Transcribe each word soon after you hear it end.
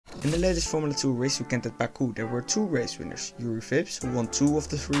In the latest Formula 2 race weekend at Baku, there were 2 race winners, Juri Vips, who won 2 of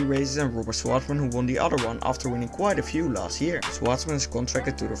the 3 races, and Robert Shwartzman, who won the other one after winning quite a few last year. Shwartzman is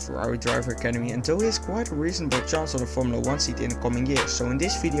contracted to the Ferrari Driver Academy, and though he has quite a reasonable chance on a Formula 1 seat in the coming years, so in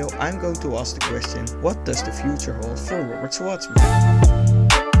this video I'm going to ask the question, what does the future hold for Robert Shwartzman?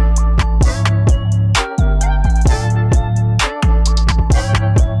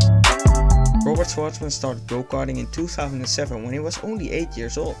 Robert Shwartzman started go-karting in 2007 when he was only 8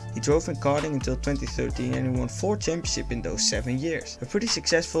 years old. He drove in karting until 2013 and he won 4 championships in those 7 years. A pretty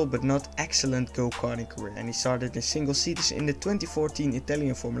successful but not excellent go-karting career, and he started in single seaters in the 2014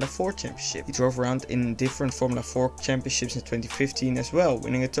 Italian Formula 4 Championship. He drove around in different Formula 4 championships in 2015 as well,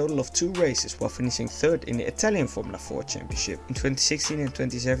 winning a total of 2 races while finishing 3rd in the Italian Formula 4 Championship. In 2016 and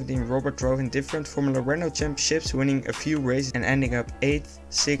 2017 Robert drove in different Formula Renault championships, winning a few races and ending up 8th,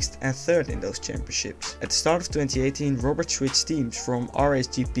 6th and 3rd in those championships. At the start of 2018 Robert switched teams from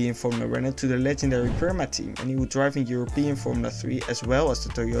RSGP and Formula Renault to the legendary Prema team, and he would drive in European Formula 3 as well as the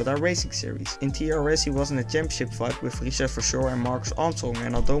Toyota Racing Series. In TRS he was in a championship fight with Richard Verschoor and Marcus Armstrong,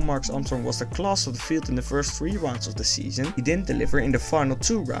 and although Marcus Armstrong was the class of the field in the first 3 rounds of the season, he didn't deliver in the final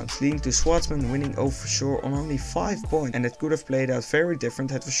 2 rounds, leading to Shwartzman winning over Verschoor on only 5 points, and it could have played out very different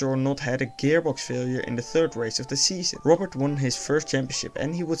had Verschoor not had a gearbox failure in the 3rd race of the season. Robert won his first championship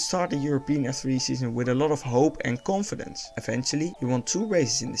and he would start the European F3 season with a lot of hope and confidence. Eventually he won 2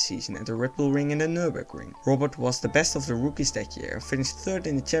 races in the season at the Red Bull Ring and the Nürburgring. Robert was the best of the rookies that year and finished 3rd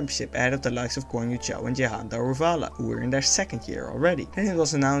in the championship ahead of the likes of Guan Yu Zhao and Jehan Daruvala, who were in their 2nd year already. Then it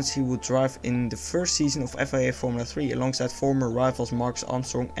was announced he would drive in the first season of FIA Formula 3 alongside former rivals Marcus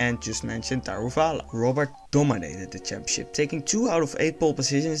Armstrong and just mentioned Daruvala. Robert dominated the championship, taking 2 out of 8 pole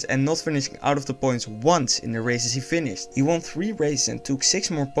positions and not finishing out of the points once in the races he finished. He won 3 races and took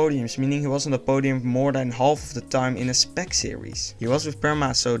 6 more podiums, meaning he was on the podium more than half of the time in a spec series. He was with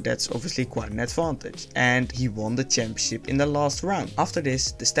Prema, so that's obviously quite an advantage, and he won the championship in the last round. After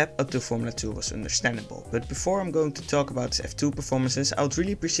this, the step up to Formula 2 was understandable, but before I'm going to talk about his F2 performances, I would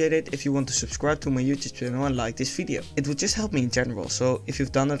really appreciate it if you want to subscribe to my YouTube channel and like this video. It would just help me in general, so if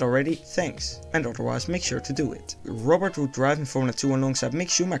you've done it already, thanks, and otherwise make sure to do it. Robert would drive in Formula 2 alongside Mick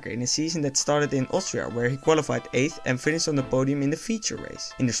Schumacher in a season that started in Austria, where he qualified 8th and finished on the podium in the feature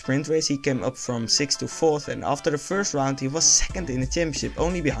race. In the sprint race he came up from 6th to 4th, and after the first round he was 2nd in the championship,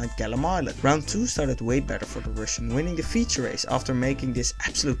 only behind Callum Island. Round 2 started way better for the Russian, winning the feature race after making this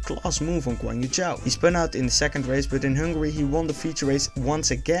absolute class move on Guan Yu Zhao. He spun out in the 2nd race, but in Hungary he won the feature race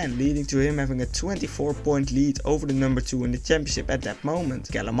once again, leading to him having a 24-point lead over the number 2 in the championship at that moment,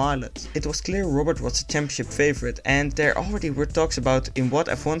 Callum Island. It was clear Robert was the championship favourite, and there already were talks about in what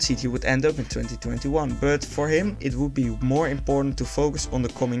F1 seat he would end up in 2021, but for him it would be more important to focus on the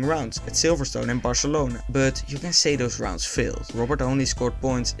coming rounds at Silverstone and Barcelona. But you can say those rounds failed. Robert only scored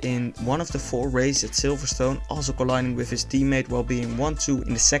points in one of the 4 races at Silverstone, also colliding with his teammate while being 1-2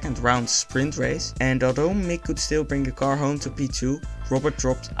 in the 2nd round sprint race, and although Mick could still bring the car home to P2, Robert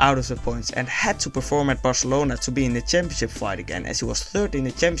dropped out of the points and had to perform at Barcelona to be in the championship fight again, as he was 3rd in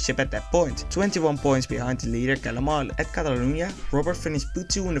the championship at that point, 21 points behind the leader Callum Island. At Catalunya, Robert finished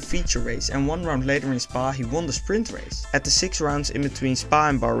P2 in the feature race, and 1 round later in Spa he won the sprint race. At the 6 rounds in between Spa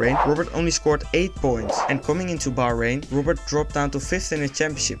and Bahrain, Robert only scored 8 points, and coming into Bahrain, Robert dropped down to 5th in the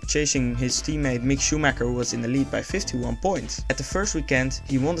championship, chasing his teammate Mick Schumacher, who was in the lead by 51 points. At the first weekend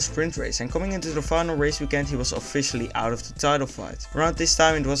he won the sprint race, and coming into the final race weekend he was officially out of the title fight. Around this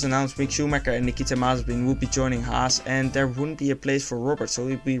time it was announced Mick Schumacher and Nikita Mazepin would be joining Haas, and there wouldn't be a place for Robert, so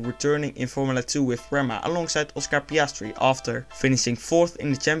he'd be returning in Formula 2 with Prema alongside Oscar Piastri after finishing 4th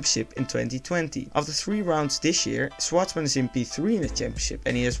in the championship in 2020. After 3 rounds this year, Shwartzman is in P3 in the championship,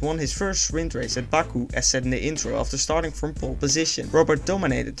 and he has won his first sprint race at Baku as said in the intro after starting from pole position. Robert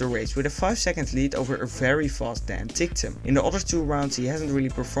dominated the race with a 5-second lead over a very fast Dan Ticktum. In the other 2 rounds he hasn't really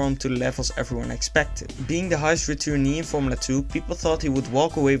performed to the levels everyone expected. Being the highest returnee in Formula 2, people thought he would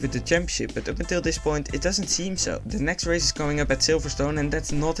walk away with the championship, but up until this point it doesn't seem so. The next race is coming up at Silverstone, and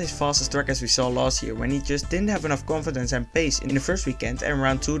that's not his fastest track as we saw last year, when he just didn't have enough confidence and pace in the first weekend, and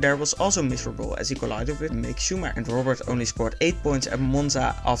round 2 there was also miserable as he collided with Mick Schumacher. And Robert only scored 8 points at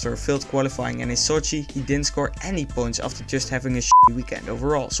Monza after a failed qualifying, and in Sochi he didn't score any points after just having a shitty weekend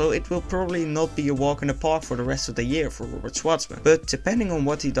overall, so it will probably not be a walk in the park for the rest of the year for Robert Shwartzman. But depending on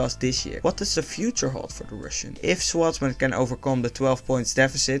what he does this year, what does the future hold for the Russian? If Shwartzman can overcome the 12 points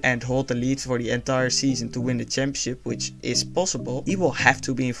deficit and hold the lead for the entire season to win the championship, which is possible, he will have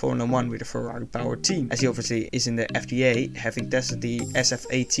to be in Formula 1 with a Ferrari powered team, as he obviously is in the FDA, having tested the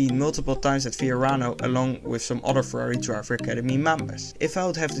SF18 multiple times at Fiorano along with some other Ferrari Driver Academy members. If I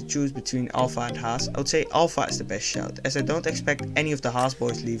would have to choose between Alfa and Haas, I would say Alfa is the best shout, as I don't expect any of the Haas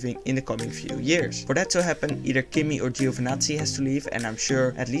boys leaving in the coming few years. For that to happen, either Kimi or Giovinazzi has to leave, and I'm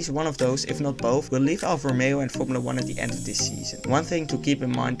sure at least one of those, if not both, will leave Alfa Romeo and Formula 1 at the end of this season. One thing to keep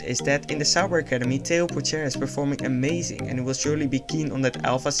in mind is that in the SouthBear Academy, Theo Pourchaire is performing amazing, and he will surely be keen on that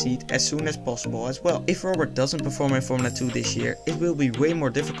Alfa seat as soon as possible as well. If Robert doesn't perform in Formula 2 this year, it will be way more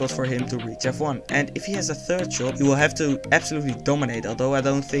difficult for him to reach F1, and if he has a third shot, he will have to absolutely dominate, although I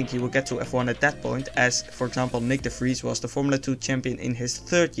don't think he will get to F1 at that point, as for example Nick de Vries was the Formula 2 champion in his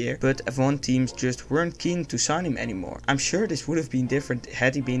third year, but F1 teams just weren't keen to sign him anymore. I'm sure this would have been different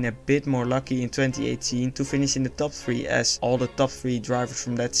had he been a bit more lucky in 2018 to finish in the top 3, as all the top 3 drivers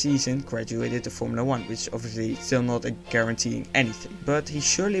from that season graduated to Formula 1, which obviously still not guaranteeing anything, but he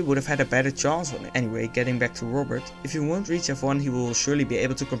surely would have had a better chance on it. Anyway, getting back to Robert, if he won't reach F1, he will surely be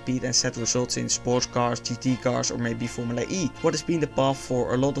able to compete and set results in sports cars, GT cars, or maybe Formula E. What has been the path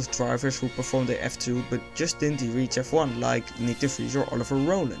for a lot of drivers who performed in F2 but just didn't reach F1, like Nick de Vries or Oliver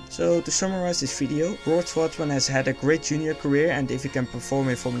Rowland. So to summarize this video, Robert Shwartzman has had a great junior career, and if he can perform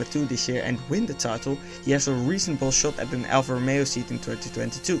in Formula 2 this year and win the title, he has a reasonable shot at an Alfa Romeo seat in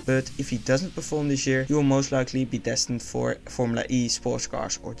 2022. But if he doesn't perform this year, he will most likely be destined for Formula E, sports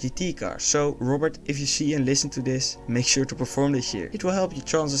cars or GT cars. So Robert, if you see and listen to this, make sure to perform this year. It will help your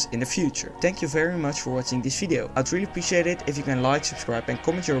chances in the future. Thank you very much for watching this video. I'd really appreciate it if you can like, subscribe and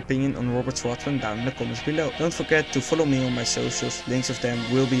comment your opinion on Robert Shwartzman down in the comments below. Don't forget to follow me on my socials, links of them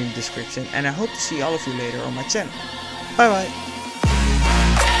will be in the description, and I hope to see all of you later on my channel. Bye bye!